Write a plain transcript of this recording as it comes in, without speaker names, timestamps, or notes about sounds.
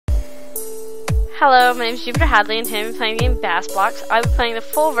Hello, my name is Jupiter Hadley, and today I'm playing the game Bass Blocks. I'll be playing the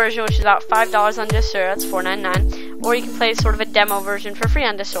full version, which is about $5 on Desura. That's $4.99. Or you can play sort of a demo version for free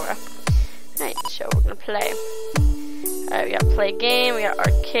on Desura. Alright, so we're gonna play. Alright, we got play game, we got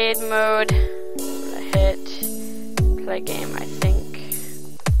arcade mode. I'm gonna hit play game, I think.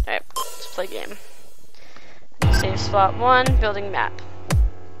 Alright, let's play game. Save slot 1, building map.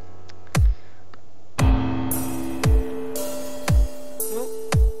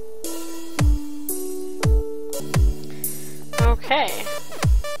 Okay.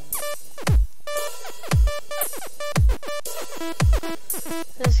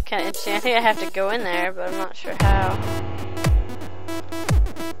 This is kind of interesting. I think I have to go in there, but I'm not sure how.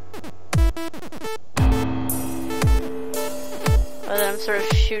 Or then I'm sort of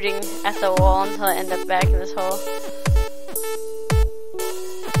shooting at the wall until I end up back in this hole.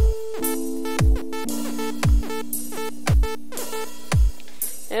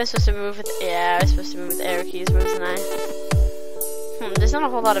 Maybe I was supposed to move with, yeah, I was supposed to move with arrow keys, wasn't I? There's not a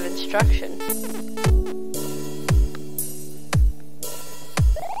whole lot of instruction.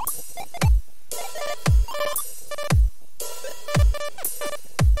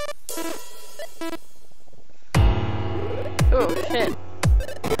 Oh shit.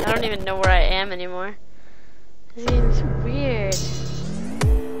 I don't even know where I am anymore. This game is weird.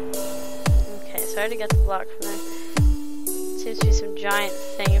 Okay, so I already got the block from there. Seems to be some giant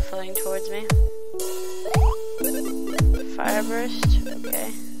thing floating towards me. Fire burst,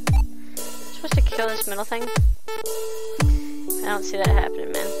 okay. I'm supposed to kill this middle thing? I don't see that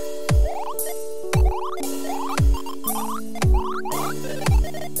happening, man.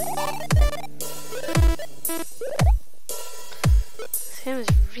 This game is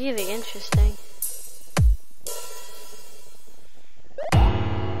really interesting.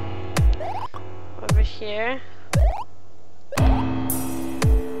 Over here.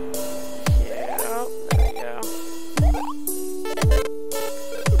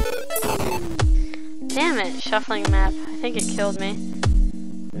 Damn it, shuffling map. I think it killed me.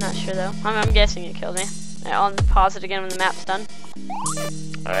 I'm not sure though. I'm guessing it killed me. Alright, I'll pause it again when the map's done.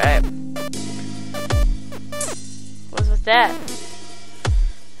 Alright. What was with that?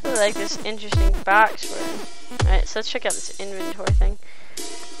 I really like this interesting box we're in. Alright, so let's check out this inventory thing.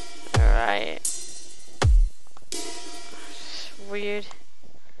 Alright. It's weird.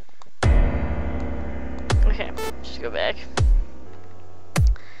 Okay, just go back.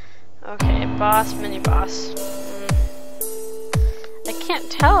 Okay, boss, mini boss. I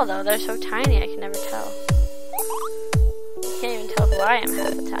can't tell though, they're so tiny I can never tell. I can't even tell who I am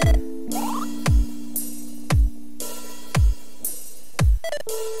half the time.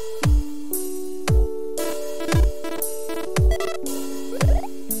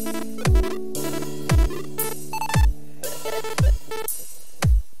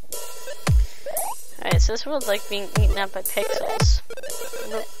 Alright, so this world's like being eaten up by pixels.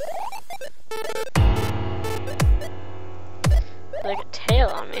 Nope. Like a tail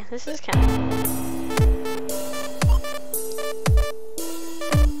on me. This is kind of cool.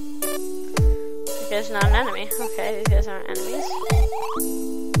 This guy's not an enemy. Okay, these guys aren't enemies.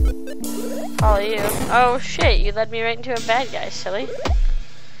 Follow you. Oh shit, you led me right into a bad guy, silly.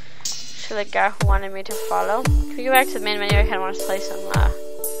 So the guy who wanted me to follow. Can we go back to the main menu? I kind of want to play some,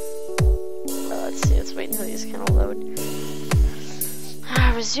 well, let's see, let's wait until these kind of load.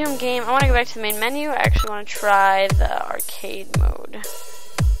 Resume game. I want to go back to the main menu. I actually want to try the arcade mode.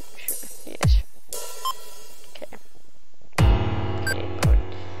 Sure. Yes. Okay. Arcade mode.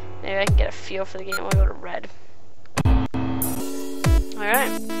 Maybe I can get a feel for the game. We'll go to red.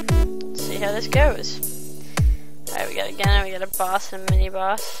 Alright. Let's see how this goes. Alright, we got a boss and a mini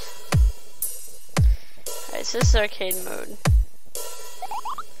boss. Alright, so this is arcade mode.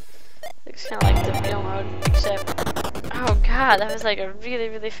 Looks kind of like the real mode, except... Oh god, that was like a really,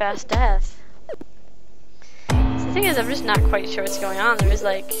 really fast death. So the thing is, I'm just not quite sure what's going on. There was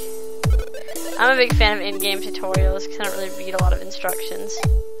like... I'm a big fan of in-game tutorials, because I don't really read a lot of instructions.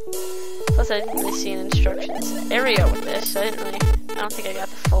 Plus, I didn't really see an instructions area with this, so I don't think I got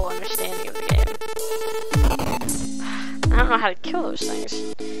the full understanding of the game. I don't know how to kill those things.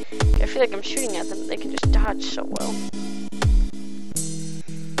 I feel like I'm shooting at them, but they can just dodge so well.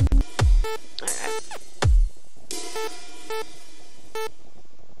 Alright.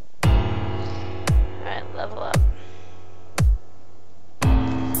 Alright, level up. I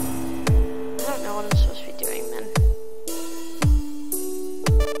don't know what I'm supposed to be doing then.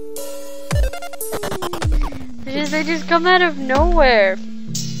 They just come out of nowhere.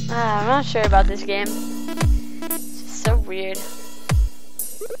 I'm not sure about this game. It's just so weird.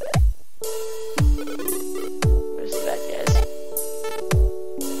 Where's the bad guys?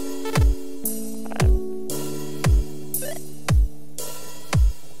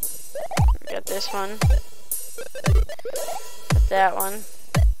 this one. Got that one.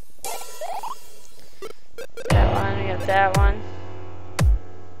 That one, we got that one.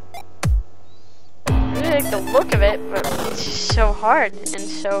 I really like the look of it, but it's just so hard and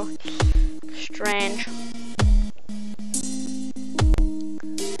so strange.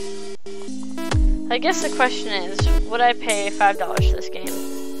 I guess the question is, would I pay $5 for this game?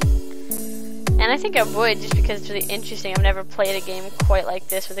 And I think I would, just because it's really interesting. I've never played a game quite like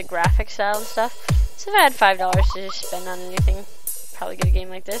this with the graphic style and stuff. So if I had $5 to just spend on anything, probably get a game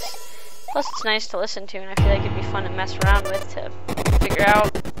like this. Plus it's nice to listen to, and I feel like it'd be fun to mess around with to figure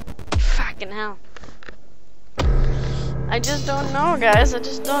out. Fucking hell. I just don't know, guys. I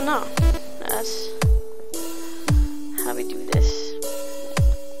just don't know. That's how we do this.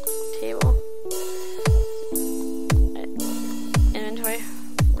 Table. Inventory.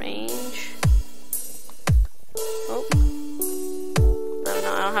 Range. Oh. I don't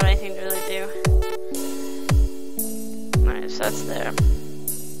know. I don't have anything to really do. Alright, so that's there.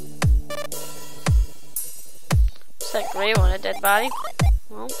 What's that gray one? A dead body?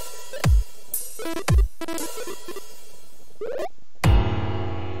 Well.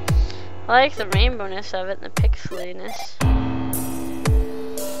 I like the rainbowness of it and the pixeliness.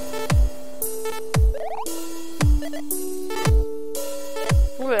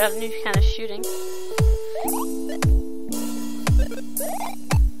 Ooh, I got a new kind of shooting.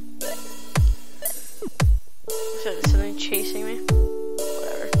 So there's something chasing me.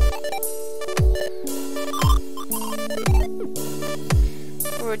 Whatever.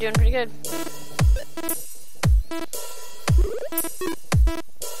 Ooh, we're doing pretty good.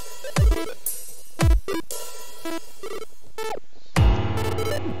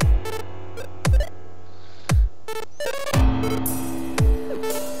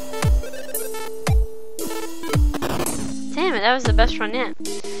 Damn it, that was the best run yet.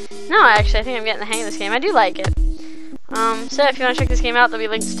 No, actually, I think I'm getting the hang of this game. I do like it. So if you want to check this game out, there'll be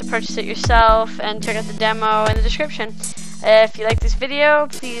links to purchase it yourself, and check out the demo in the description. If you like this video,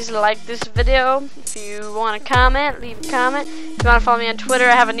 please like this video. If you want to comment, leave a comment. If you want to follow me on Twitter,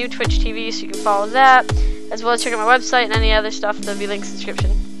 I have a new Twitch TV, so you can follow that. As well as check out my website and any other stuff. There'll be links in the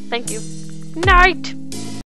description. Thank you. Night!